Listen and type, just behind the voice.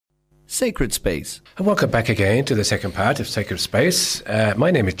Sacred Space. And welcome back again to the second part of Sacred Space. My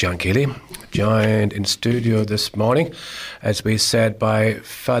name is John Keeley, joined in studio this morning, as we said, by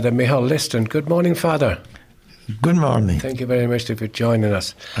Father Micheál Liston. Good morning, Father. Good morning. Thank you very much for joining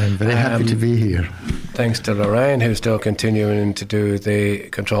us. I'm very happy to be here. Thanks to Lorraine, who's still continuing to do the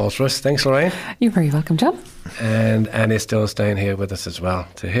controls for us. Thanks, Lorraine. You're very welcome, John. And Annie's still staying here with us as well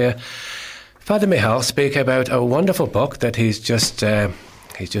to hear Father Micheál speak about a wonderful book that he's just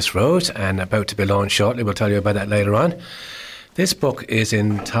wrote and about to be launched shortly. We'll tell you about that later on. This book is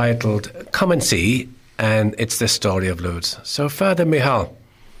entitled Come and See, and it's the story of Lourdes. So, Father Micheál,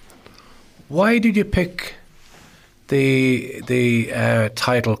 why did you pick the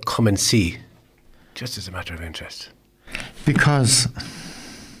title Come and See, just as a matter of interest? Because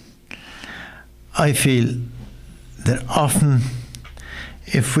I feel that often,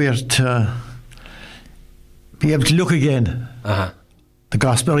 if we're to be able to look again, the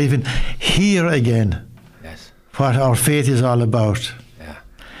gospel, or even hear again what our faith is all about,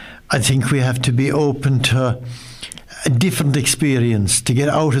 I think we have to be open to a different experience, to get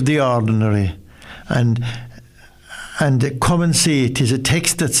out of the ordinary, and come and see. It is a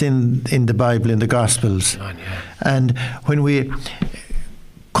text that's in the Bible, in the Gospels. And when we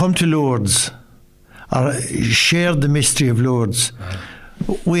come to Lourdes, or share the mystery of Lourdes,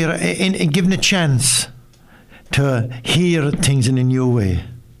 we are given a chance to hear things in a new way.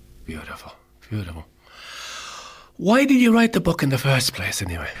 Beautiful, beautiful. Why did you write the book in the first place,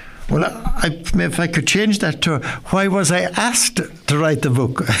 anyway? Well, if I could change that to, why was I asked to write the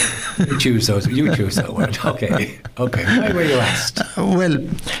book? You choose that word. Okay. Why were you asked? Well,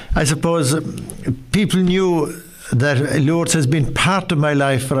 I suppose people knew that Lourdes has been part of my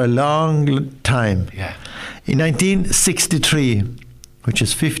life for a long time. Yeah. In 1963, which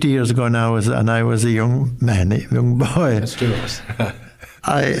is 50 years ago now, and I was a young man, a young boy. That's true.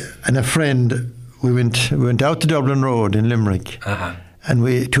 I and a friend, we went out to Dublin Road in Limerick.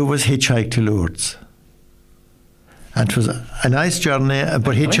 And two of us hitchhiked to Lourdes. And it was a nice journey,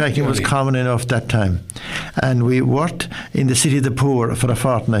 but hitchhiking was common enough that time. And we worked in the City of the Poor for a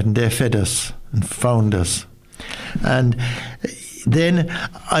fortnight, and they fed us and found us. And then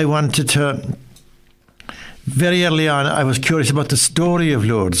I wanted to, very early on, I was curious about the story of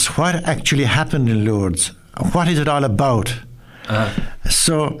Lourdes. What actually happened in Lourdes? What is it all about?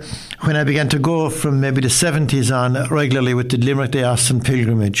 So when I began to go from maybe the 70s on regularly with the Limerick Diocesan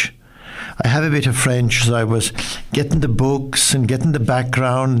pilgrimage, I have a bit of French, so I was getting the books and getting the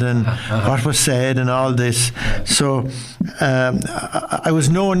background and what was said and all this. So I was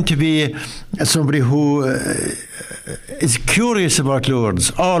known to be somebody who is curious about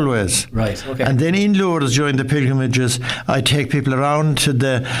Lourdes, always. Right, okay. And then in Lourdes, during the pilgrimages, I take people around to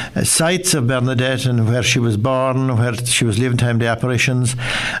the sites of Bernadette and where she was born, where she was living time, the apparitions.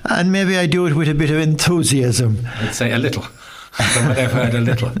 And maybe I do it with a bit of enthusiasm. I'd say a little. From what I've heard, a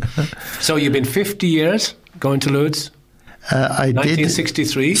little. So you've been 50 years going to Lourdes? I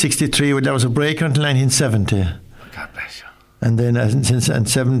 1963? did. 63. There was a break until 1970. God bless you. And then since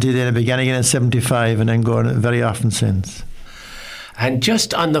 70, then I began again in 75, and then going very often since. And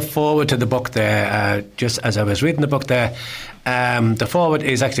just on the foreword to the book there, just as I was reading the book there, the foreword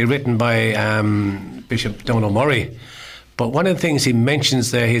is actually written by Bishop Donal Murray. But one of the things he mentions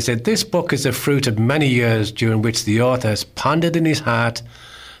there, he said, this book is the fruit of many years during which the author has pondered in his heart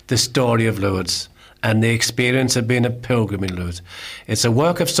the story of Lourdes and the experience of being a pilgrim in Lourdes. It's a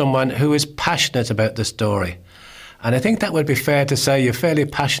work of someone who is passionate about the story. And I think that would be fair to say you're fairly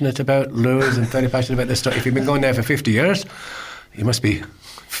passionate about Lourdes and fairly passionate about the story. If you've been going there for 50 years, you must be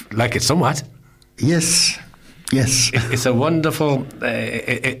like it somewhat. Yes. It's a wonderful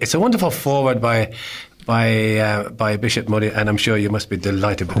foreword by Bishop Murray, and I'm sure you must be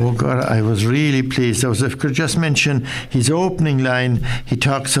delighted with it. Oh God, I was really pleased. If I could just mention his opening line, he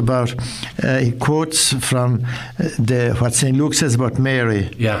talks about, he quotes from what St. Luke says about Mary.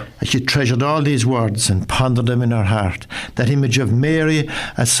 Yeah. She treasured all these words and pondered them in her heart. That image of Mary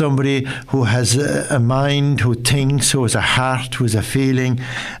as somebody who has a mind, who thinks, who has a heart, who has a feeling.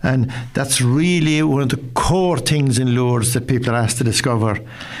 And that's really one of the core things in Lourdes that people are asked to discover.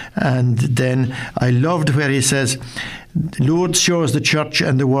 And then I loved where he says, Lourdes shows the church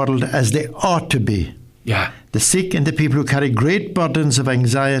and the world as they ought to be. Yeah. The sick and the people who carry great burdens of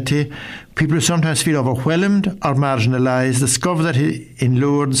anxiety, people who sometimes feel overwhelmed or marginalised, discover that in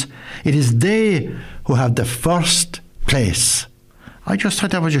Lourdes, it is they who have the first place. I just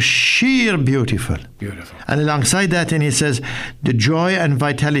thought that was just sheer beautiful. Beautiful. And alongside that, then he says, the joy and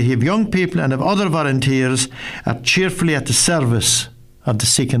vitality of young people and of other volunteers are cheerfully at the service of the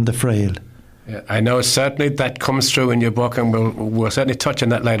sick and the frail. Yeah, I know certainly that comes through in your book, and we'll certainly touch on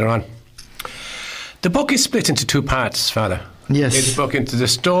that later on. The book is split into two parts, Father. Yes. It's broken into the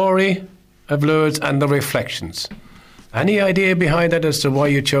story of Lourdes and the reflections. Any idea behind that as to why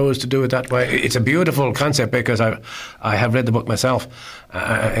you chose to do it that way? It's a beautiful concept because I have read the book myself.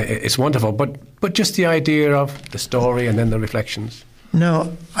 It's wonderful, but just the idea of the story and then the reflections.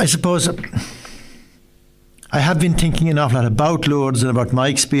 No, I suppose I have been thinking an awful lot about Lourdes and about my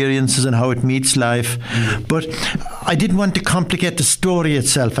experiences and how it meets life, but I didn't want to complicate the story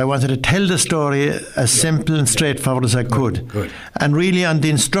itself. I wanted to tell the story as simple and straightforward as I could. Good. And really on the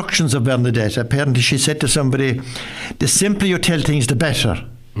instructions of Bernadette. Apparently she said to somebody, the simpler you tell things, the better.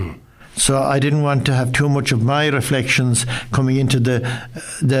 So I didn't want to have too much of my reflections coming into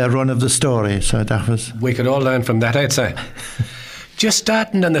the run of the story. So that was... We could all learn from that, I'd say. Just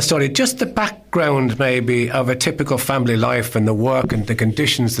starting on the story, just the background maybe of a typical family life and the work and the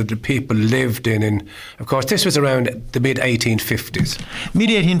conditions that the people lived in. And of course, this was around the mid-1850s.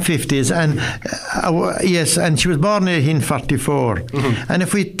 Mid-1850s, and yes, and she was born in 1844. And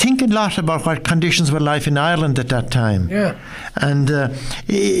if we think a lot about what conditions were life in Ireland at that time, and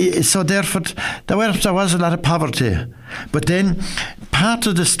so therefore there was a lot of poverty. But then part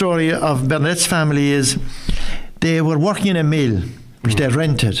of the story of Bernadette's family is they were working in a mill which they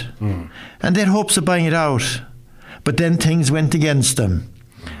rented, and they had hopes of buying it out, but then things went against them,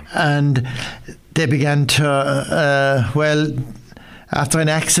 and they began to after an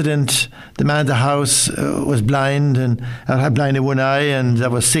accident, the man in the house was blind and had blind in one eye, and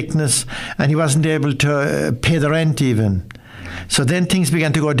there was sickness, and he wasn't able to pay the rent even. So then things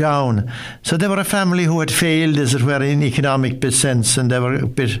began to go down. So they were a family who had failed, as it were, in economic sense, and they were a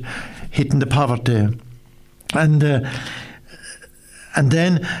bit hitting the poverty. And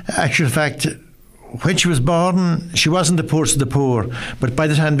then, actual fact, when she was born, she wasn't the poorest of the poor. But by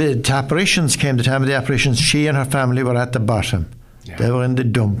the time the apparitions came, the time of the apparitions, she and her family were at the bottom. Yeah. They were in the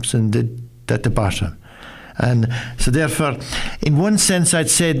dumps and at the bottom. And so therefore, in one sense, I'd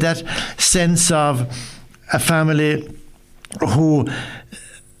say that sense of a family who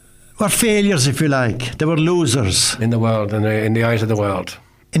were failures, if you like. They were losers. In the world, in the eyes of the world.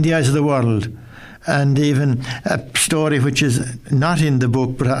 In the eyes of the world. And even a story which is not in the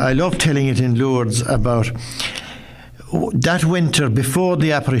book, but I love telling it in Lourdes, about that winter before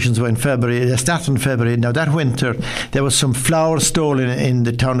the apparitions were in February. They started in February. Now that winter there was some flowers stolen in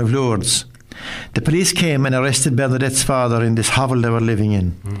the town of Lourdes. The police came and arrested Bernadette's father in this hovel they were living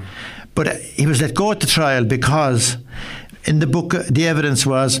in. But he was let go at the trial because in the book the evidence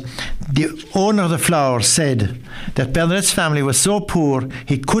was the owner of the flower said that Bernadette's family was so poor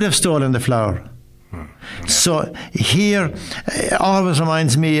he could have stolen the flower. So here always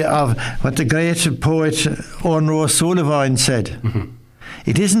reminds me of what the great poet Owen Rose Sullivan said.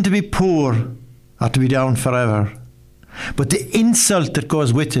 It isn't to be poor or to be down forever, but the insult that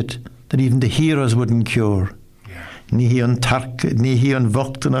goes with it that even the heroes wouldn't cure. Ní hí an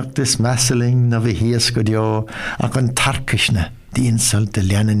bhochtanach dis mesaling na bhí hías go deo ach an tarcishna the insult the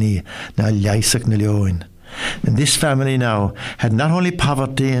leananí na leisach na leoin. And this family now had not only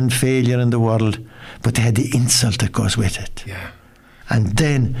poverty and failure in the world, but they had the insult that goes with it. Yeah. And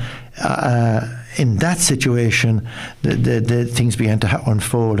then in that situation, the things began to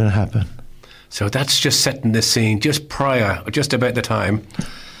unfold and happen. So that's just setting the scene just prior, or just about the time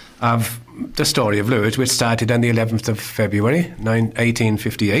of the story of Lourdes, which started on the 11th of February,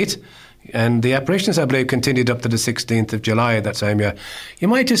 1858. And the apparitions, I believe, continued up to the 16th of July that same year. You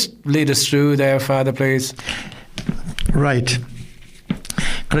might just lead us through there, Father, please. Right.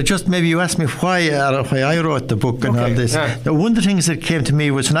 Could I just, maybe you asked me why I wrote the book and all this. Yeah. Now, one of the things that came to me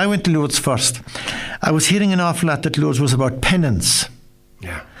was when I went to Lourdes first, I was hearing an awful lot that Lourdes was about penance.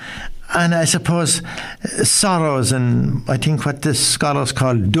 Yeah. And I suppose sorrows and I think what the scholars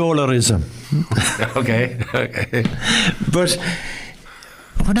call dolorism. Okay. But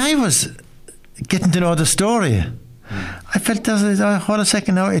when I was getting to know the story, I felt, hold a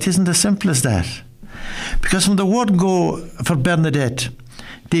second now, it isn't as simple as that. Because from the word go for Bernadette,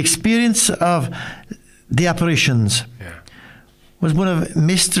 the experience of the apparitions was one of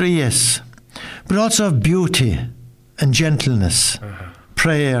mystery, yes, but also of beauty and gentleness,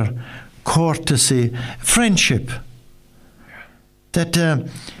 prayer, courtesy, friendship. That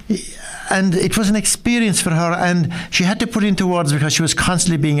and it was an experience for her, and she had to put into words because she was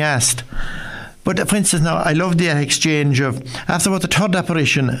constantly being asked. But for instance, now I love the exchange of, after about the third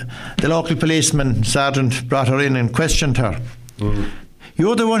apparition, the local policeman sergeant brought her in and questioned her.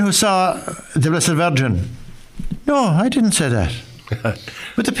 You're the one who saw the Blessed Virgin. No, I didn't say that.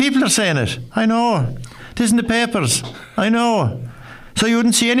 But the people are saying it. I know. It isn't the papers. I know. So you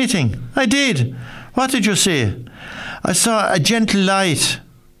wouldn't see anything? I did. What did you see? I saw a gentle light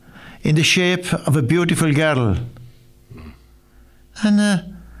in the shape of a beautiful girl.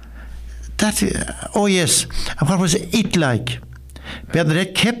 And oh yes, and what was it like?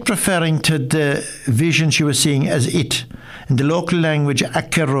 Bernadette kept referring to the vision she was seeing as it, in the local language,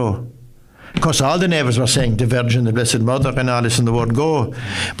 Akero. Of course, all the neighbours were saying the Virgin, the Blessed Mother, and all this in the word go.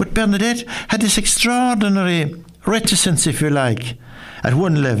 But Bernadette had this extraordinary reticence, if you like, at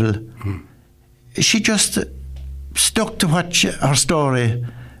one level. She just stuck to her story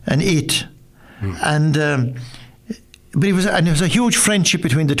and it. And but it was a huge friendship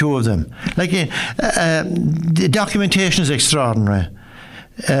between the two of them. Like the documentation is extraordinary.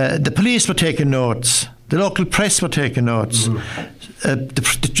 The police were taking notes. The local press were taking notes.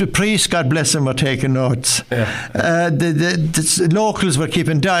 The priests, God bless them, were taking notes. Yeah. The locals were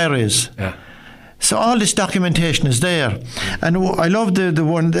keeping diaries. Yeah. So all this documentation is there. And I love the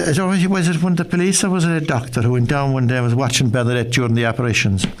one, was it one of the police or was it a doctor who went down one day and was watching Bernadette during the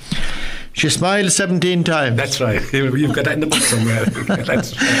apparitions? She smiled 17 times. That's right. You've got that in the book somewhere.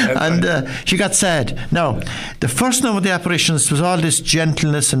 And she got sad. Now, the first number of the apparitions was all this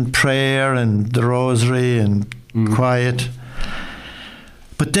gentleness and prayer and the rosary and quiet.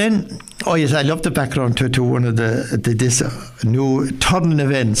 But then, oh yes, I love the background to one of this new turning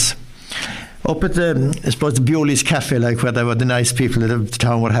events. Up at I suppose the Bewley's Cafe, like where there were the nice people of the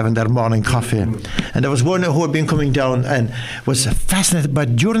town were having their morning coffee. And there was one who had been coming down and was fascinated.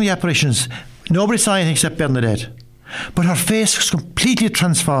 But during the apparitions, nobody saw anything except Bernadette. But her face was completely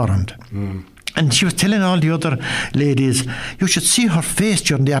transformed. And she was telling all the other ladies, you should see her face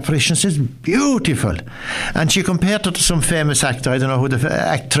during the apparitions, it's beautiful. And she compared her to some famous actor, I don't know who the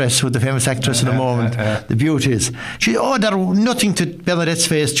famous actress at the moment, the beauties. there was nothing to Bernadette's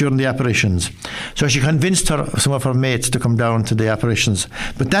face during the apparitions. So she convinced some of her mates to come down to the apparitions.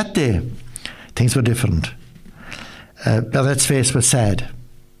 But that day, things were different. Bernadette's face was sad.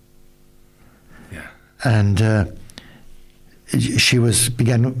 Yeah. And she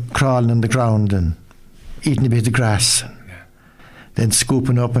began crawling on the ground and eating a bit of grass, then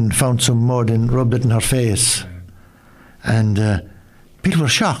scooping up and found some mud and rubbed it in her face. And people were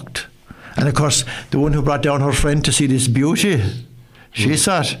shocked. And of course, the one who brought down her friend to see this beauty, she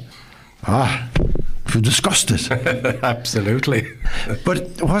thought, she was disgusted. Absolutely.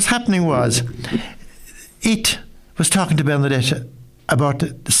 But what's happening was, it was talking to Bernadette about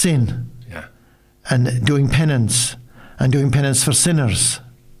the sin and doing penance. And doing penance for sinners.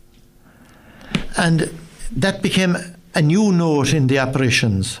 And that became a new note in the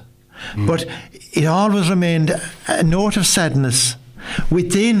apparitions. But it always remained a note of sadness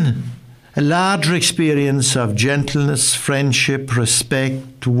within a larger experience of gentleness, friendship,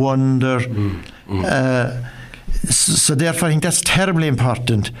 respect, wonder. So therefore I think that's terribly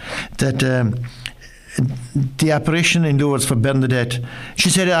important, that the apparition in Lourdes for Bernadette, she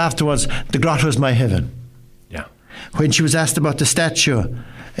said afterwards, the grotto is my heaven. When she was asked about the statue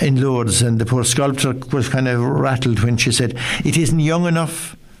in Lourdes, and the poor sculptor was kind of rattled when she said, it isn't young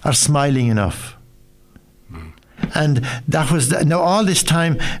enough or smiling enough. And that was now all this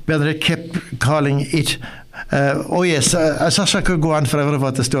time Bernadette kept calling it I could go on forever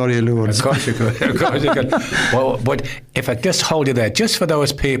about the story of Lourdes. Of course you could. Well, but if I just hold you there, just for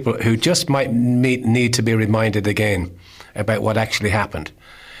those people who just might need to be reminded again about what actually happened.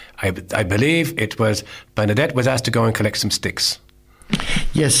 I believe it was Bernadette was asked to go and collect some sticks.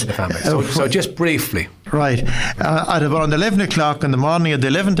 Yes. For the family. So just briefly. Right. At around 11 o'clock on the morning of the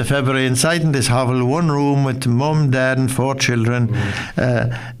 11th of February, inside in this hovel, one room with mum, dad and 4 children.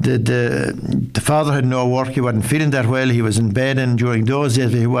 The father had no work. He wasn't feeling that well. He was in bed, and during those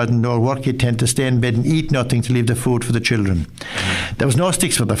days he wasn't no work. He'd tend to stay in bed and eat nothing to leave the food for the children. There was no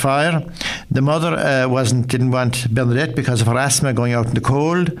sticks for the fire. The mother didn't want Bernadette because of her asthma going out in the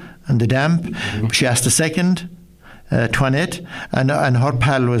cold and the damp. She asked a second, Toinette, and her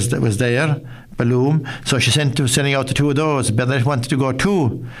pal was there, Balloom. So she sending out the 2 of those. Bernadette wanted to go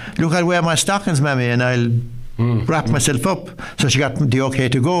too. Look, I'll wear my stockings, mammy, and I'll wrap myself up. So she got the okay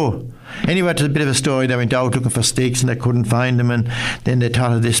to go. Anyway, it was a bit of a story. They went out looking for sticks and they couldn't find them, and then they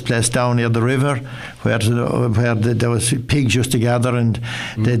thought of this place down near the river where there was pigs used to gather, and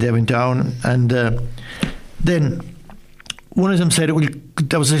they went down, and then one of them said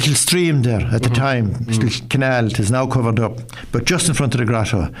there was a little stream there at the time, a little canal. It is now covered up, but just in front of the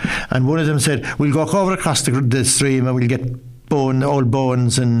grotto. And one of them said, we'll go over across the stream and we'll get old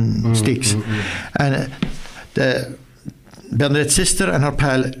bones and sticks. And Bernadette's sister and her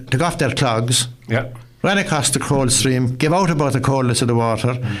pal took off their clogs, ran across the cold stream, gave out about the coldness of the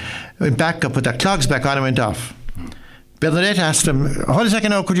water, went back up, put their clogs back on and went off. Bernadette asked them, hold a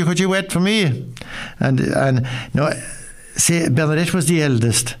second now, could you wait for me? And no, see, Bernadette was the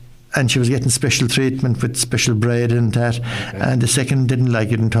eldest and she was getting special treatment with special bread and that. Okay. And the second didn't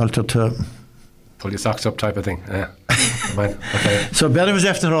like it and told her to pull your socks up type of thing. Yeah. Okay. So Bella was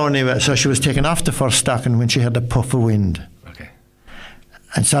after her own anyway, so she was taken off the first stocking when she had a puff of wind. Okay.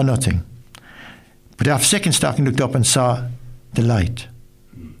 And saw nothing. But after second stocking looked up and saw the light.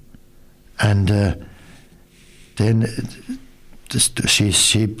 And then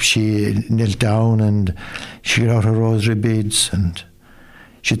she knelt down and she got out her rosary beads and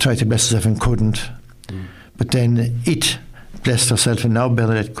she tried to bless herself and couldn't. But then it blessed herself, and now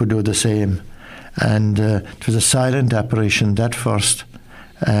Bernadette could do the same. And it was a silent apparition, that first,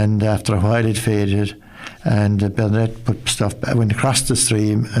 and after a while it faded, and Bernadette went across the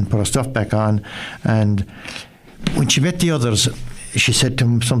stream and put her stuff back on. And when she met the others, she said to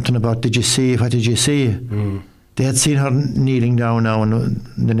them something about, what did you see? They had seen her kneeling down now, and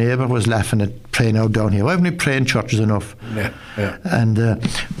the neighbour was laughing at praying out down here. Why haven't we prayed in churches enough? Yeah. And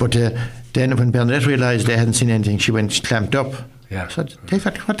but then when Bernadette realised they hadn't seen anything, she clamped up. Yeah. Said,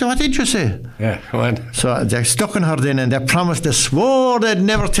 what did you say? Yeah, come on. So they stuck on her then, and they swore they'd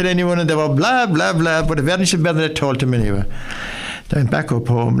never tell anyone, and they were blah, blah, blah. But eventually Bernadette told them anyway. They went back up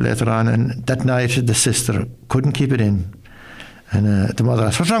home later on, and that night the sister couldn't keep it in. And the mother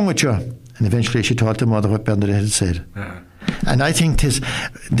asked, what's wrong with you? And eventually she told the mother what Bernadette had said. And I think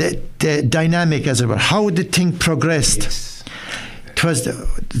the dynamic, as it were, how the thing progressed. Yes. It was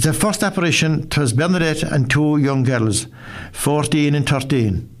the first apparition, it was Bernadette and two young girls, 14 and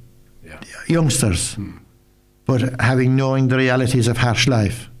 13, youngsters, but knowing the realities of harsh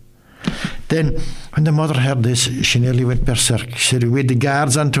life. Then, when the mother heard this, she nearly went berserk. She said, we had the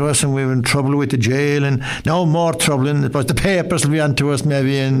guards onto us and we were in trouble with the jail, and now more trouble, and the papers will be onto us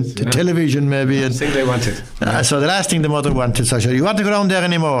maybe, and the television maybe. And the thing they wanted. So the last thing the mother wanted, so she said, you want to go down there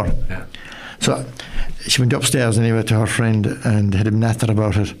anymore? Yeah. So she went upstairs anyway to her friend and had a natter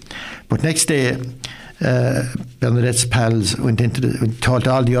about it. But next day, Bernadette's pals told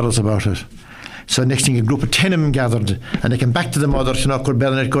all the others about it. So next thing, a group of 10 of them gathered, and they came back to the mother to know, could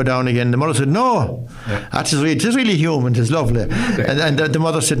Bernadette go down again? The mother said, no, it is really human, it is lovely. Okay. And the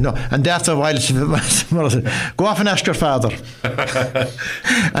mother said, no. And after a while, the mother said, go off and ask your father.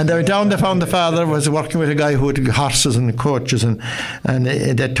 And they went down, they found the father was working with a guy who had horses and coaches, and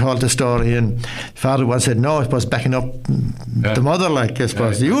they told the story, and the father once said, no, it was backing up the mother, like, I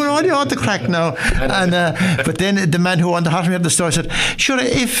suppose. You know the crack now. And but then the man who owned the horse had the story said, sure,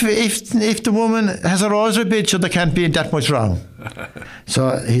 if the woman has a rosary bead, so there can't be that much wrong.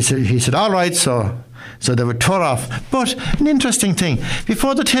 So he said, all right, so they were tore off. But an interesting thing,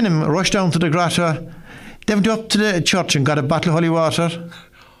 before the 10 of them rushed down to the grotto, they went up to the church and got a bottle of holy water.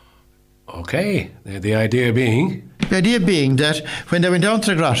 Okay, the idea being? The idea being that when they went down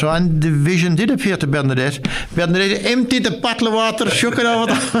to the grotto and the vision did appear to Bernadette emptied the bottle of water, shook it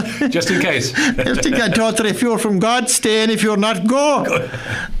over just in case. I told her, if you're from God, stay, and if you're not, go.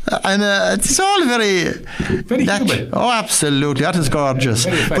 And it's all very human. Oh, absolutely, that is gorgeous.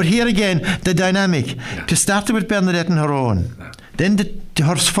 But here again, the dynamic. To start with Bernadette on her own. Then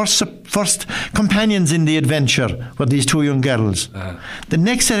her first companions in the adventure were these two young girls. The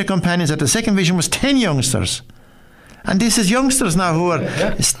next set of companions at the second vision was 10 youngsters. And this is youngsters now who are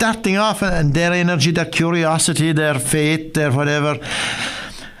starting off, and their energy, their curiosity, their faith, their whatever.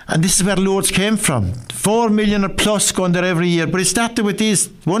 And this is where Lourdes came from. 4 million or plus going there every year. But it started with these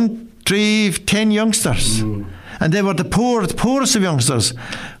 1, 3, 10 youngsters. And they were the poorest of youngsters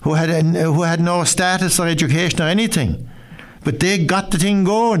who had no status or education or anything. But they got the thing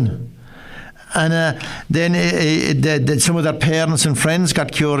going. And then some of their parents and friends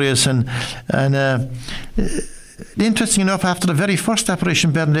got curious, and interesting enough, after the very first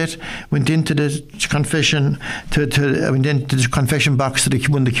apparition, Bernadette went into the confession went into the confession box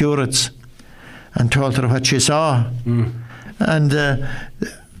to one of the curates and told her what she saw. And oh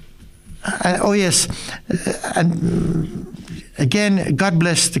yes, and again, God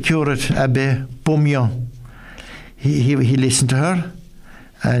bless the curate, Abbe Beaumont. He listened to her,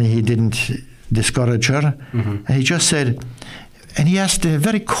 and he didn't discourage her, and he just said. And he asked in a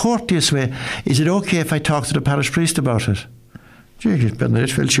very courteous way, is it okay if I talk to the parish priest about it?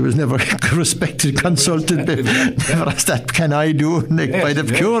 Bernadette felt she was never respected, consulted, never asked that, can I do by the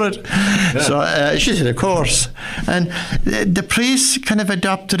curate? Yeah. So she said, of course. And the priest kind of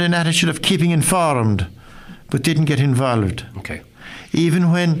adopted an attitude of keeping informed, but didn't get involved. Okay.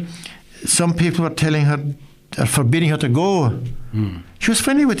 Even when some people were telling her, or forbidding her to go, she was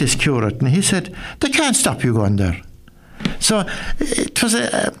friendly with this curate, and he said, they can't stop you going there. So it was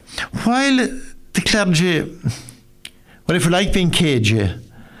while the clergy, well, if you like being cagey,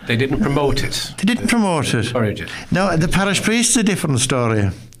 they didn't promote it. They didn't promote it. Encourage it. Now, the parish priest is a different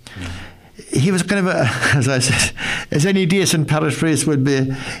story. he was kind of a, as I said, as any decent parish priest would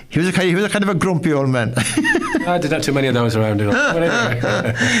be. He was a kind of a grumpy old man. I did not too many of those around. But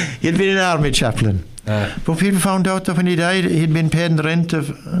anyway. He'd been an army chaplain. But people found out that when he died, he'd been paying the rent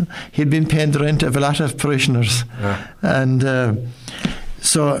of a lot of parishioners, and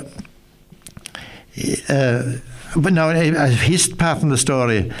so. But now, his part in the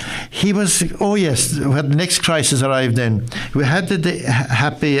story, he was, when the next crisis arrived then, we had the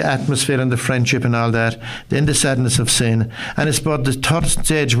happy atmosphere and the friendship and all that, then the sadness of sin, and I suppose the third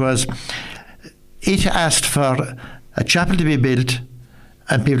stage was, it asked for a chapel to be built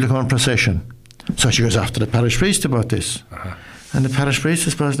and people to come in procession. So she goes after the parish priest about this. And the parish priest,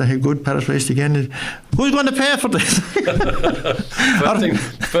 I suppose, a good parish priest again, who's going to pay for this?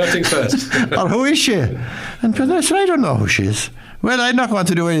 First thing first. Or who is she? And I said, I don't know who she is. Well, I'm not going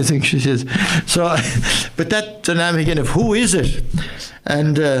to do anything, she says. So, but that dynamic again of who is it?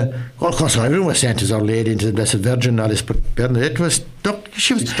 And, of course, everyone was sent as Our Lady into the Blessed Virgin and all this, but Bernadette was stuck.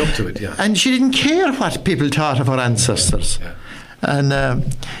 She was stuck to it, yeah. And she didn't care what people thought of her ancestors. Yeah. And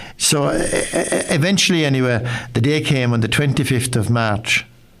so eventually, anyway, the day came on the 25th of March,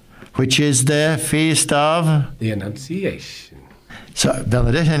 which is the feast of the Annunciation. So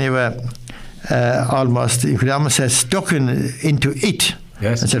Bernadette, anyway, you could almost say, stuck into it.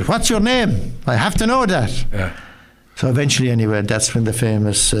 Yes. And said, "What's your name? I have to know that." Yeah. So eventually, anyway, that's when the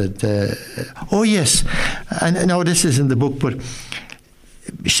famous. Oh yes, and now this is in the book, but.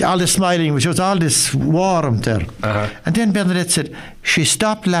 All the smiling, which was all this warmth there. And then Bernadette said, she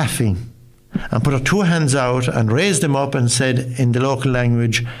stopped laughing and put her two hands out and raised them up and said in the local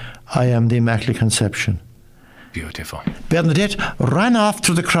language, "I am the Immaculate Conception." Beautiful. Bernadette ran off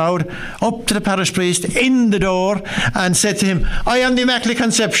through the crowd, up to the parish priest, in the door, and said to him, "I am the Immaculate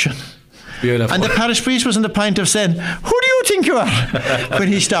Conception." Beautiful. And the parish priest was on the point of saying, "Who do you think you are?" when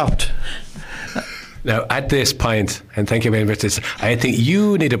he stopped. Now, at this point, and thank you very much, I think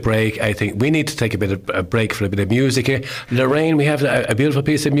you need a break. I think we need to take a break for a bit of music here. Lorraine, we have a beautiful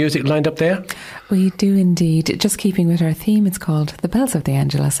piece of music lined up there. We do indeed. Just keeping with our theme, it's called The Bells of the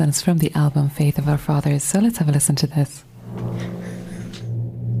Angelus, and it's from the album Faith of Our Fathers. So let's have a listen to this.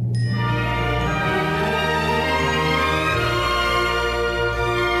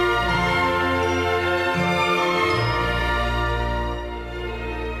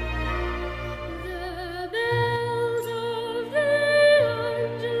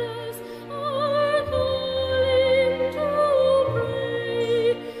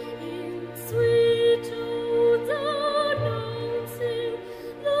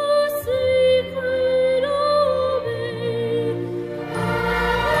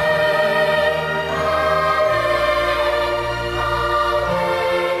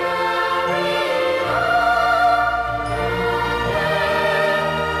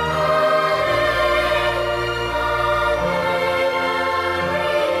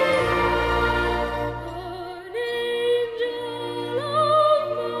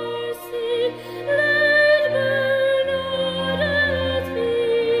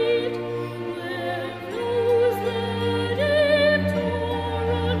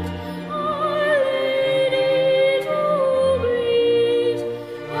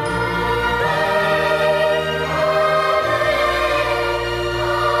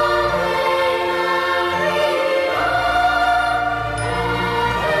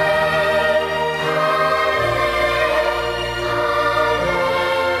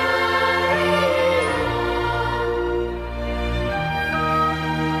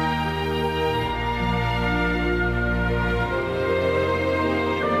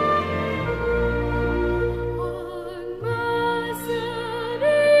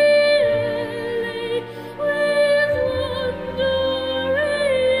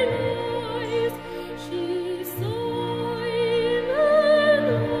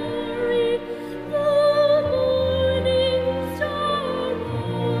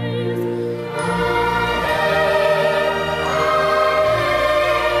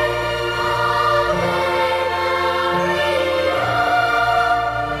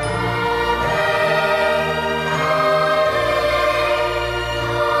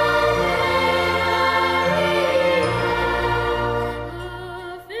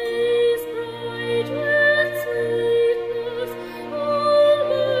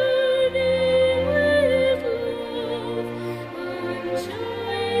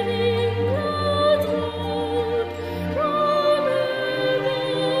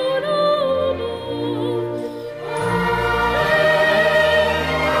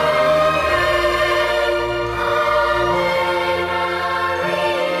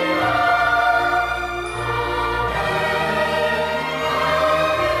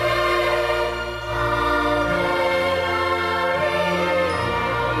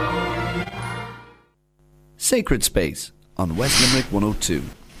 Sacred Space on West Limerick 102.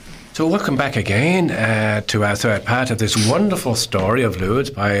 So welcome back again to our third part of this wonderful story of Lourdes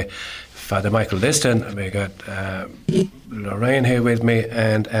by Father Michael Liston. We got Lorraine here with me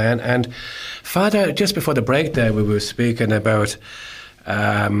and Anne. And Father, just before the break there, we were speaking about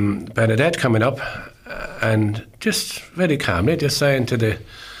Bernadette coming up and just very calmly just saying to the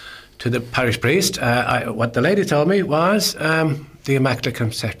parish priest, what the lady told me was the Immaculate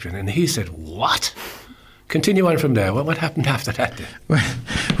Conception. And he said, what? Continue on from there. What happened after that then?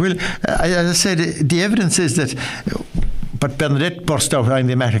 Well, as I said, the evidence is that but Bernadette burst out crying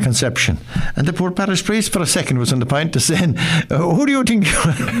the Immaculate Conception. And the poor parish priest for a second was on the point of saying, who do you think you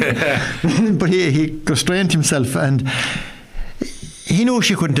are? But he restrained himself, and he knew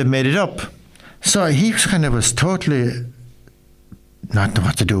she couldn't have made it up. So he was totally not know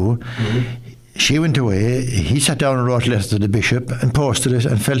what to do. Mm-hmm. She went away. He sat down and wrote a letter to the bishop and posted it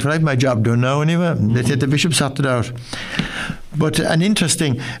and felt, well, I have my job done now anyway. The bishop sorted it out. But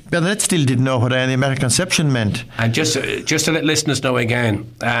Bernadette still didn't know what the Immaculate Conception meant. And just to let listeners know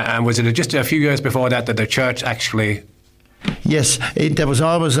again, and was it just a few years before that the church actually... Yes, there was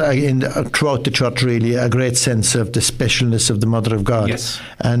always throughout the church really a great sense of the specialness of the Mother of God, yes,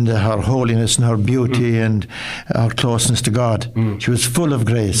 and her holiness and her beauty and her closeness to God. She was full of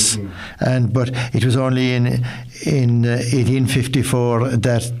grace, but it was only in 1854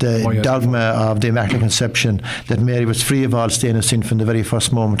 that the dogma of the Immaculate Conception, that Mary was free of all stain of sin from the very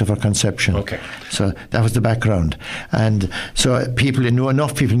first moment of her conception. Okay. So that was the background, and so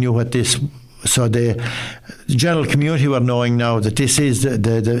enough people knew what this. So the general community were knowing now that this is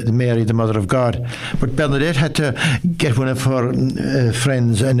the Mary, the Mother of God. But Bernadette had to get one of her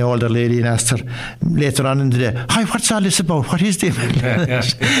friends, an older lady, and asked her later on in the day, "Hi, what's all this about? What is this?" Yeah.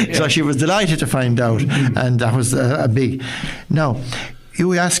 So she was delighted to find out, and that was a big... Now,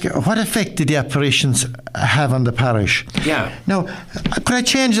 you ask, what effect did the apparitions have on the parish? Yeah. Now, could I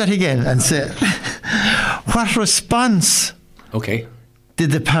change that again and say, what response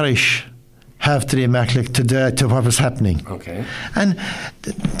did the parish have to the Immaculate, to what was happening? Okay. And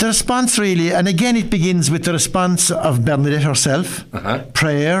the response really, and again it begins with the response of Bernadette herself,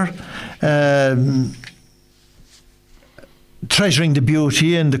 prayer, treasuring the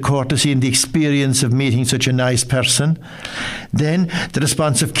beauty and the courtesy and the experience of meeting such a nice person. Then the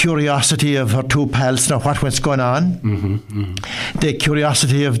response of curiosity of her two pals, now what's going on. The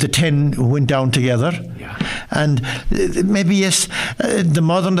curiosity of the 10 who went down together. Yeah. And maybe, yes, the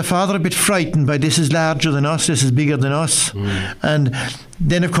mother and the father are a bit frightened by this is larger than us, this is bigger than us. And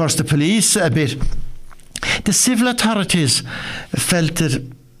then, of course, the police a bit. The civil authorities felt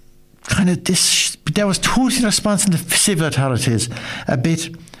that there was total response in the civil authorities.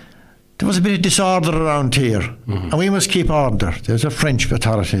 There was a bit of disorder around here, and we must keep order. There's the French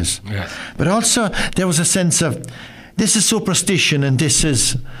authorities. Yes. But also there was a sense of this is superstition and this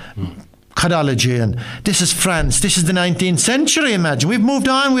is codology and this is France. This is the 19th century, imagine. We've moved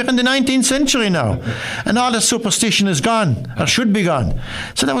on, we're in the 19th century now. And all the superstition is gone, or should be gone.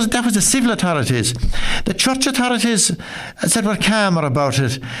 So that was the civil authorities. The church authorities, I said, were calmer about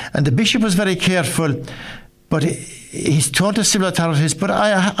it. And the bishop was very careful. But he's told the civil authorities, but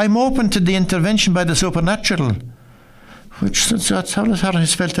I'm open to the intervention by the supernatural. Which the civil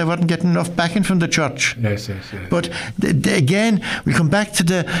authorities felt they weren't getting enough backing from the church. Yes. But again, we come back to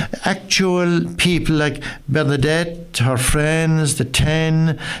the actual people like Bernadette, her friends, the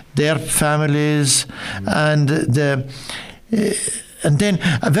 10, their families, and then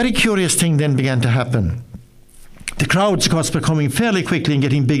a very curious thing then began to happen. The crowds, of course, were coming fairly quickly and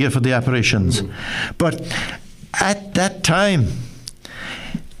getting bigger for the apparitions. But at that time,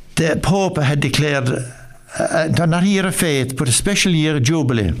 the Pope had declared not a year of faith, but a special year of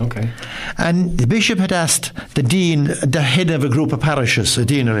Jubilee. Okay. And the bishop had asked the dean, the head of a group of parishes, a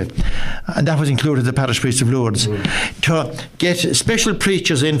deanery, and that was included the parish priest of Lourdes, to get special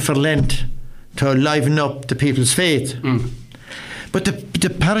preachers in for Lent to liven up the people's faith. But the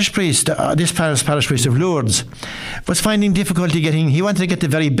parish priest, this parish priest of Lourdes, was finding difficulty getting. He wanted to get the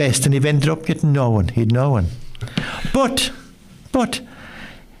very best, and he ended up getting no one. He had no one. But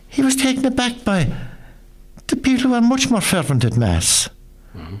he was taken aback by the people who were much more fervent at Mass.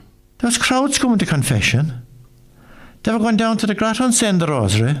 There was crowds coming to confession. They were going down to the grotto and saying the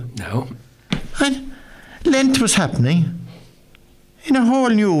rosary. No. And Lent was happening in a whole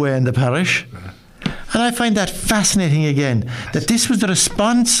new way in the parish. And I find that fascinating again, that this was the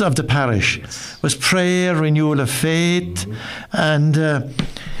response of the parish, was prayer, renewal of faith, and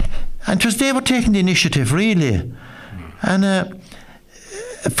it was they were taking the initiative, really. And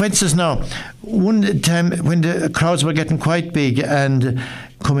for instance now, one time when the crowds were getting quite big and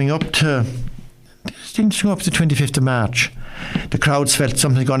coming up to things up to the 25th of March, the crowds felt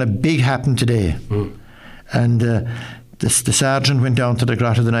something going to big happen today. And the sergeant went down to the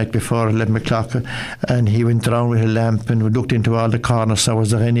grotto the night before, 11 o'clock, and he went around with a lamp and we looked into all the corners. So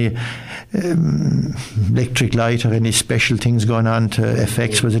was there any electric light or any special things going on to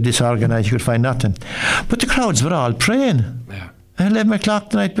effects? Was it disorganised? You could find nothing. But the crowds were all praying. Yeah. At 11 o'clock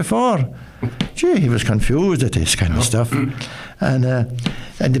the night before. Gee, he was confused at this kind of stuff. And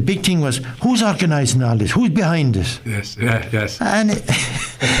the big thing was, who's organising all this? Who's behind it? Yes, yes. And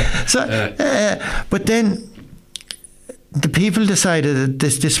but then the people decided that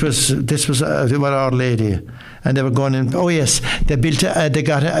this was Our Lady, and they were going in. Oh yes, they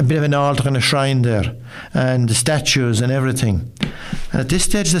got a bit of an altar and a shrine there, and the statues and everything. And at this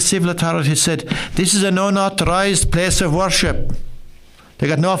stage, the civil authorities said, "This is an unauthorised place of worship. They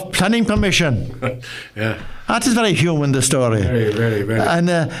got no planning permission." Yeah. That is very human, the story. Very, very, very. And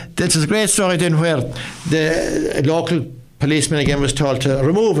this is a great story then where the local policeman again was told to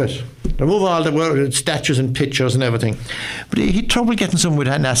remove all the statues and pictures and everything. But he had trouble getting someone with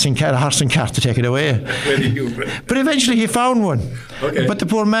a horse and cart to take it away. But eventually he found one. Okay. But the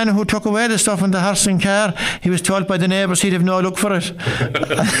poor man who took away the stuff in the horse and car, he was told by the neighbours he'd have no look for it.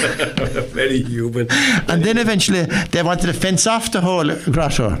 Very human. And then eventually they wanted to fence off the whole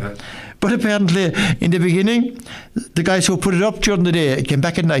grotto. But apparently, in the beginning, the guys who put it up during the day came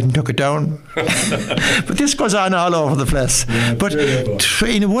back at night and took it down. But this goes on all over the place. Yeah, but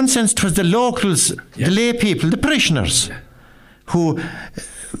in one sense, it was the locals, the lay people, the parishioners, who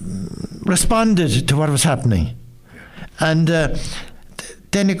responded to what was happening. And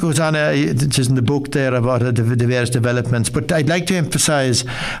then it goes on, it is in the book there about the various developments. But I'd like to emphasise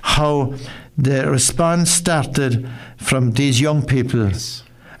how the response started from these young people. Yes.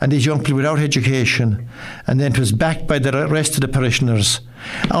 And these young people without education, and then it was backed by the rest of the parishioners.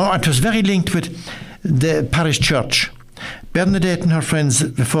 It was very linked with the parish church. Bernadette and her friends,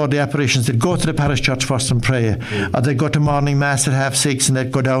 before the apparitions, they'd go to the parish church first and pray, or they'd go to morning mass at 6:30 and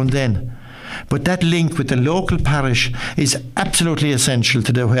they'd go down then. But that link with the local parish is absolutely essential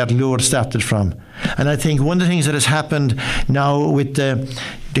to where Lourdes started from. And I think one of the things that has happened now with the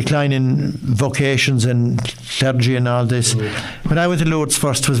decline in vocations and clergy and all this, when I went to Lourdes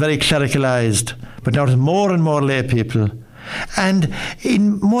first, it was very clericalised, but now there's more and more lay people. And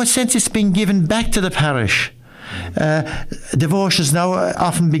in more sense, it's been given back to the parish. Devotions now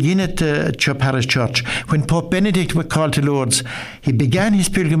often begin at the parish church. When Pope Benedict was called to Lourdes, he began his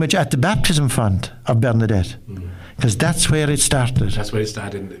pilgrimage at the baptism font of Bernadette, because that's where it started. That's where it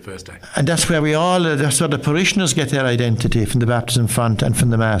started in the first time. And that's where that's where the parishioners get their identity, from the baptism font and from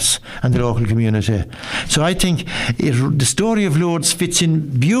the Mass and the local community. So I think the story of Lourdes fits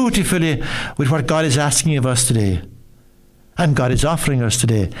in beautifully with what God is asking of us today, and God is offering us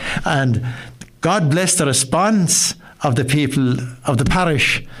today. And God bless the response of the people of the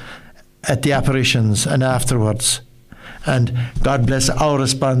parish at the apparitions and afterwards. And God bless our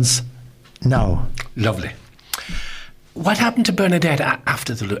response now. Lovely. What happened to Bernadette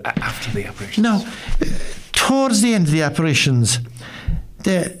after the apparitions? Now, towards the end of the apparitions,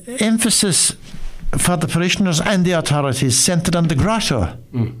 the emphasis for the parishioners and the authorities centred on the grotto.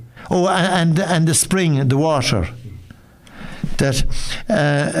 And the spring, the water.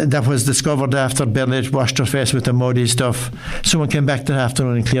 That was discovered after Bernadette washed her face with the muddy stuff. Someone came back that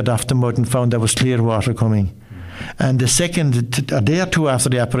afternoon and cleared off the mud and found there was clear water coming. And the a day or two after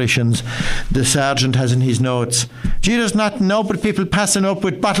the apparitions, the sergeant has in his notes, "Gee, there's nothing now but people passing up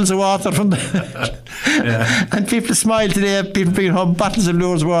with bottles of water from the..." And people smile today, people bringing home bottles of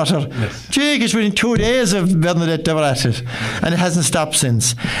Lourdes water. Yes. Gee, it's within 2 days of Bernadette they were at it. And it hasn't stopped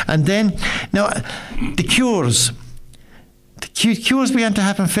since. And then, now, the cures began to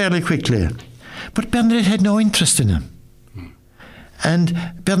happen fairly quickly. But Bernadette had no interest in them. And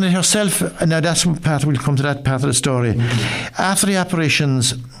Bernadette herself, now that's one part, we'll come to that part of the story. After the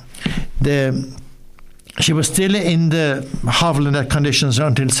apparitions, she was still in the hovel in that conditions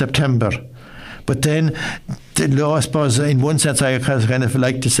until September. But then, I suppose, in one sense, I kind of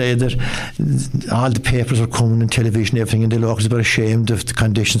like to say that all the papers were coming and television, everything, and the locals were ashamed of the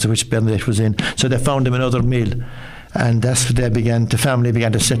conditions in which Bernadette was in. So they found him another mill. And that's when the family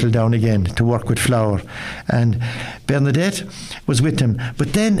began to settle down again to work with flour. And Bernadette was with them.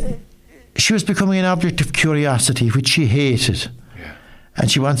 But then she was becoming an object of curiosity, which she hated. Yeah. And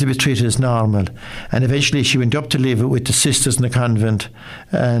she wanted to be treated as normal. And eventually she went up to live with the sisters in the convent.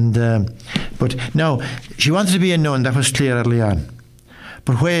 And but now, she wanted to be a nun, that was clear early on.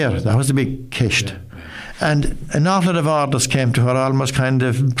 But where? That was the big kist. Yeah. And an awful lot of orders came to her, almost kind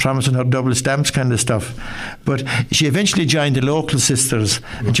of promising her double stamps kind of stuff. But she eventually joined the local sisters,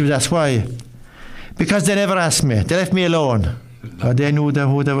 and she was asked why. Because they never asked me. They left me alone. They knew that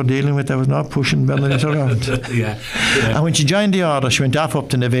who they were dealing with. I was not pushing Bernadette around. Yeah. And when she joined the order, she went off up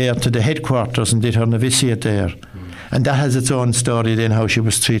to Navarre to the headquarters and did her novitiate there. And that has its own story then, how she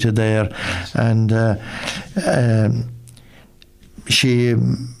was treated there. And she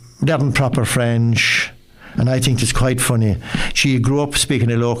learned proper French. And I think it's quite funny. She grew up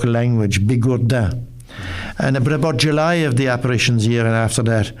speaking a local language, Bigourdin. But about July of the apparitions year and after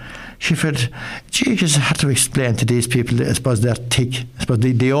that, she felt, she just had to explain to these people, I suppose they're thick. I suppose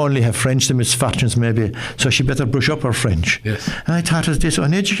they only have French, the misfortunes maybe, so she better brush up her French. Yes. And I thought, as this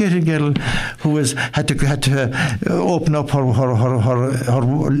uneducated girl who had to open up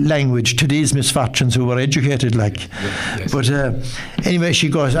her language to these misfortunes who were educated, like. Yes. But anyway, she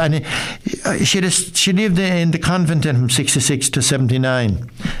goes, and she lived in the convent then from 66 to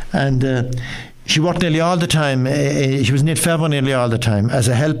 79, and she worked nearly all the time. She was in Fairmont nearly all the time, as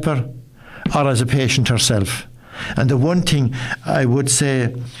a helper or as a patient herself. And the one thing I would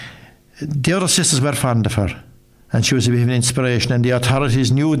say, the other sisters were fond of her, and she was a bit of an inspiration, and the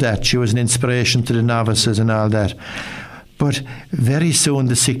authorities knew that she was an inspiration to the novices and all that. But very soon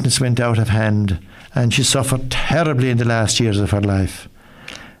the sickness went out of hand, and she suffered terribly in the last years of her life.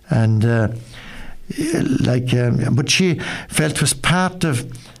 And but she felt it was part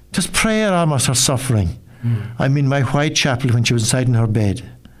of just prayer, almost her suffering. I mean, my Whitechapel when she was inside in her bed.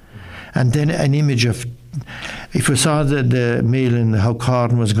 And then an image of, if we saw the meal and how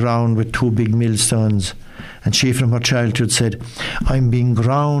corn was ground with 2 big millstones, and she from her childhood said, I'm being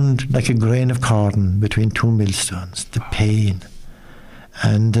ground like a grain of corn between 2 millstones, the pain.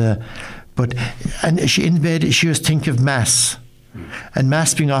 And she in bed, she was thinking of Mass, and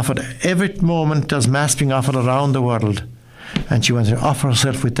Mass being offered, every moment there's Mass being offered around the world. And she wanted to offer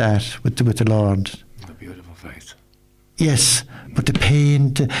herself with that, with the Lord. A beautiful faith. Yes, but the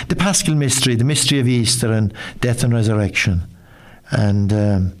pain, the Paschal mystery, the mystery of Easter and death and resurrection.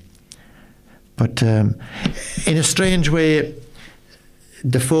 And but in a strange way,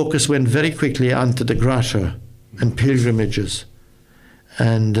 the focus went very quickly onto the grotto and pilgrimages.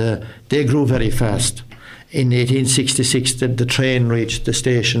 And they grew very fast. In 1866, the train reached, the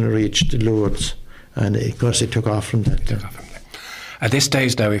station reached Lourdes. And of course it took off from that. At this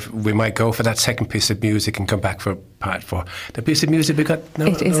stage now, if we might go for that second piece of music and come back for part 4. The piece of music we got now.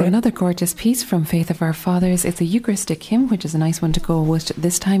 It is another gorgeous piece from Faith of Our Fathers. It's a Eucharistic hymn, which is a nice one to go with.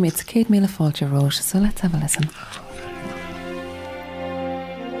 This time it's Kate Mila-Falcher wrote, so let's have a listen.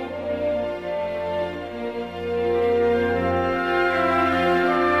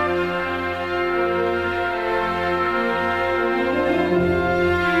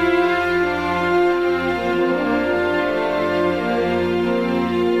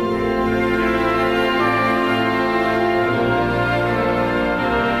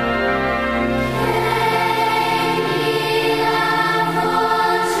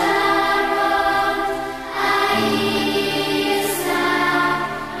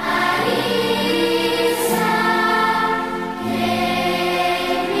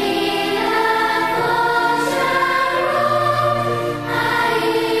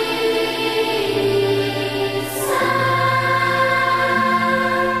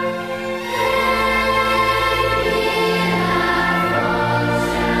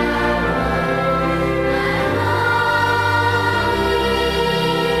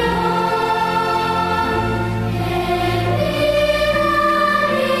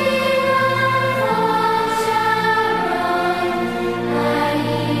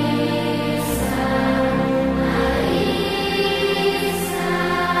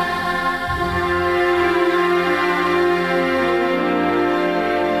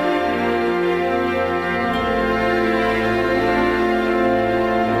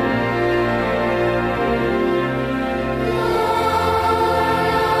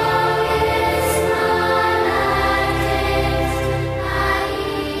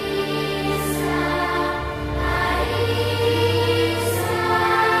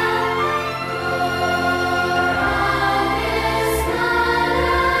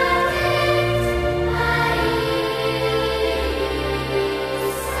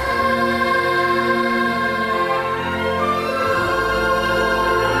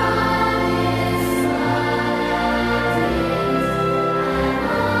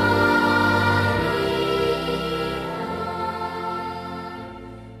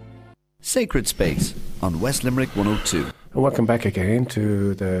 Sacred Space on West Limerick 102. And welcome back again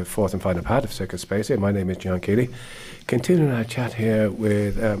to the fourth and final part of Sacred Space. My name is John Keeley. Continuing our chat here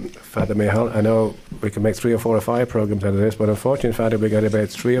with Father Mayhall. I know we can make 3 or 4 or 5 programmes out of this, but unfortunately, Father, we got about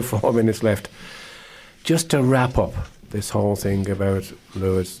 3 or 4 minutes left. Just to wrap up this whole thing about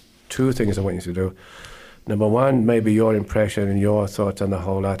Lourdes two things I want you to do. Number one, maybe your impression and your thoughts on the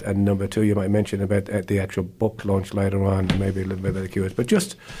whole lot, and number two, you might mention about the actual book launch later on, and maybe a little bit about the cues. But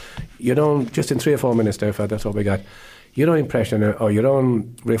just in 3 or 4 minutes there, Father, that's all we got. Your own impression or your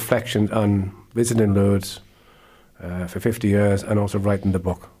own reflections on visiting Lourdes for 50 years and also writing the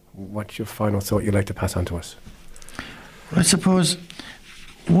book. What's your final thought you'd like to pass on to us? I suppose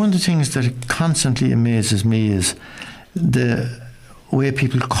one of the things that constantly amazes me is the way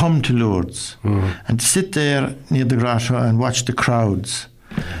people come to Lourdes and sit there near the grotto and watch the crowds.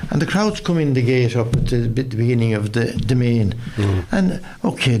 And the crowds come in the gate up at the beginning of the main. And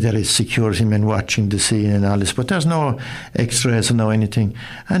okay, there is security men watching the scene and all this, but there's no extras or no anything.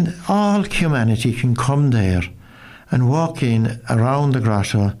 And all humanity can come there and walk in around the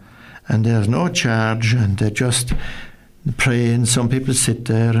grotto, and there's no charge, and they just pray, and some people sit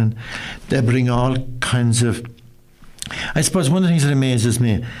there and they bring all kinds of... I suppose one of the things that amazes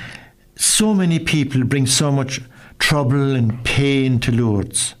me, so many people bring so much trouble and pain to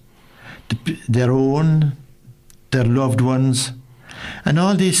Lourdes, their own, their loved ones, and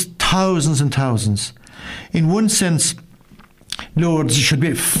all these thousands and thousands. In one sense, Lourdes should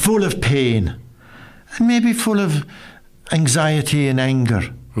be full of pain and maybe full of anxiety and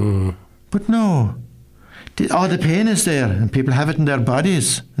anger. But no, all the pain is there, and people have it in their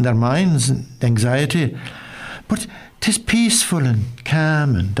bodies, in their minds, and anxiety. But it is peaceful and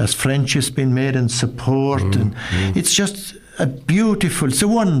calm, and there's friendships being made and support, and it's just it's a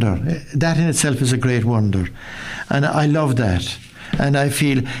wonder. That in itself is a great wonder, and I love that. And I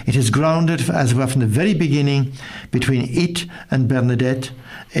feel it is grounded, as well from the very beginning, between it and Bernadette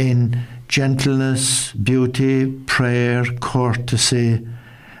in gentleness, beauty, prayer, courtesy,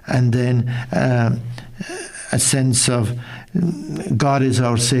 and then a sense of God is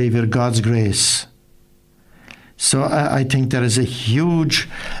our Saviour, God's grace. So I think there is a huge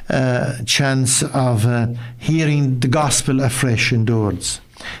chance of hearing the gospel afresh in Lourdes.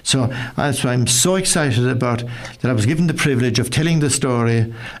 So that's why I'm so excited about that I was given the privilege of telling the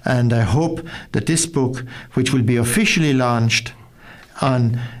story, and I hope that this book, which will be officially launched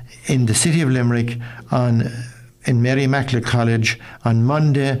in the city of Limerick in Mary Immaculate College on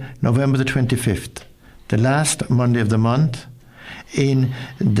Monday, November the 25th, the last Monday of the month, in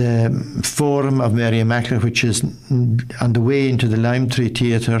the Forum of Mary Immaculate, which is on the way into the Lime Tree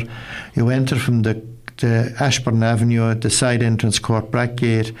Theatre. You enter from the Ashbourne Avenue at the side entrance court,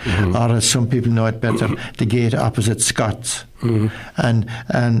 Brackgate, or as some people know it better, the gate opposite Scott's. And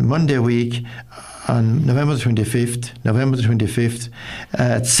Monday week, on November the 25th,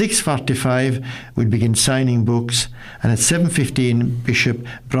 at 6:45 we'll begin signing books, and at 7:15 Bishop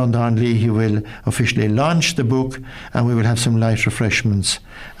Brondon Leahy will officially launch the book, and we will have some light refreshments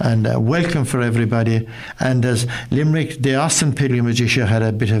and welcome for everybody. And as Limerick, the Austin Pilgrimage this year had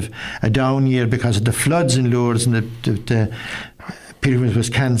a bit of a down year because of the floods in Lourdes, and the pilgrimage was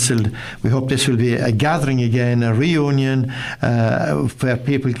cancelled. We hope this will be a gathering again, a reunion where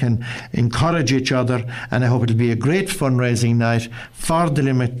people can encourage each other, and I hope it'll be a great fundraising night for the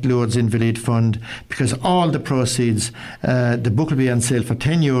Limerick Lourdes Invalid Fund, because all the proceeds, the book will be on sale for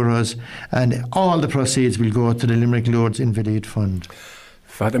 €10, and all the proceeds will go to the Limerick Lourdes Invalid Fund.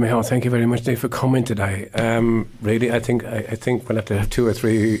 Father Micheál, thank you very much for coming today. Really, I think we'll have to have two or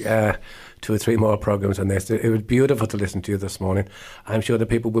three more programs on this. It was beautiful to listen to you this morning. I'm sure that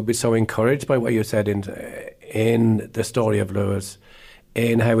people will be so encouraged by what you said in the story of Lourdes,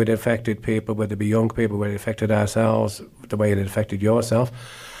 in how it affected people, whether it be young people, whether it affected ourselves, the way it affected yourself.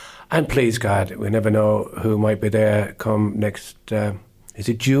 And please God, we never know who might be there come next... is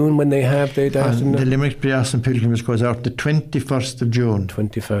it June when they have the Dawson? The Limerick Pre-Austin Pilgrimage goes out the 21st of June.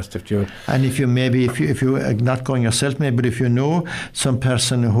 21st of June. And if you are not going yourself, maybe, but if you know some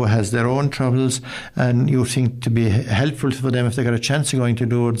person who has their own troubles and you think to be helpful for them if they got a chance of going to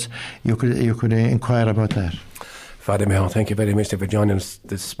Lourdes, you could inquire about that. Father Micheál, thank you very much for joining us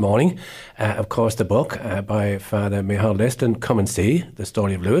this morning. Of course, the book by Father Micheál Liston, Come and See, The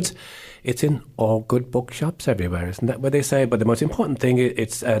Story of Lourdes. It's in all good bookshops everywhere, isn't that what they say? But the most important thing,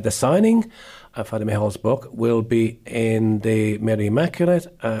 it's the signing of Father Micheál's book will be in the Mary Immaculate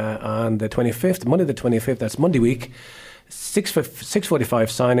on the 25th, Monday the 25th, that's Monday week, 6:45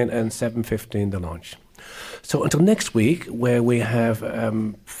 signing and 7:15 the launch. So until next week, where we have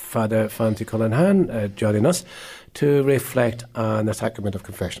Father Fancy Cullenhan joining us to reflect on the Sacrament of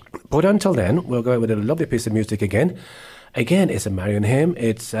Confession. But until then, we'll go out with a lovely piece of music again. Again, it's a Marian hymn.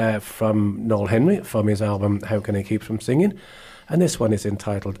 It's from Noel Henry, from his album How Can I Keep From Singing? And this one is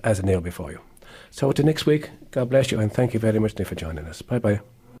entitled As I Kneel Before You. So until next week, God bless you, and thank you very much for joining us. Bye-bye.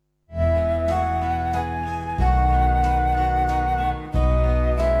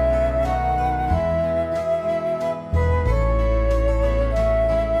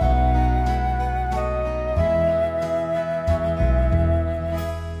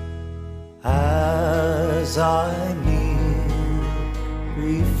 I kneel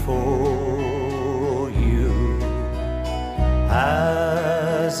before you,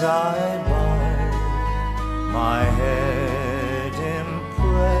 as I bow my head in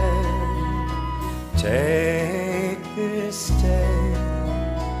prayer, take this day,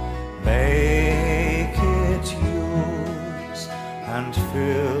 make it yours, and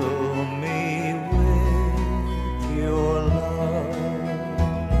fill me with your love.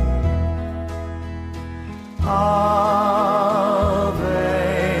 Ave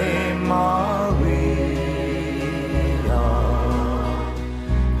Maria,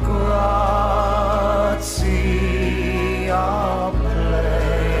 gratia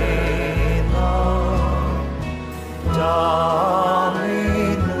plena,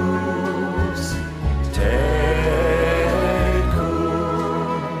 Dominus tecum,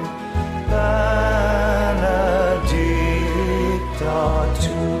 benedicta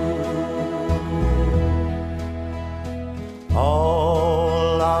tu.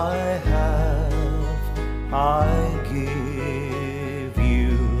 All I have I give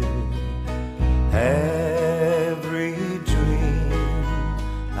you, every dream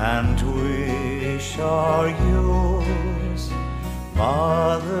and wish are yours,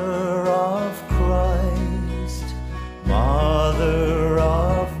 Mother of Christ, Mother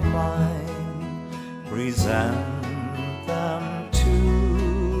of mine, present them to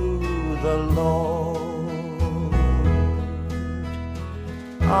the Lord.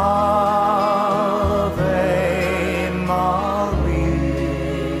 Ave Maria,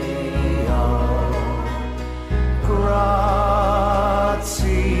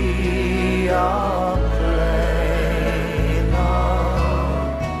 gratia plena,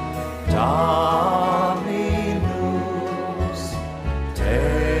 Dominus tecum,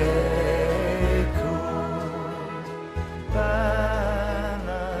 benedicta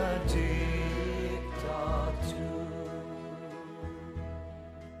tu.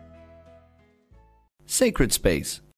 Sacred Space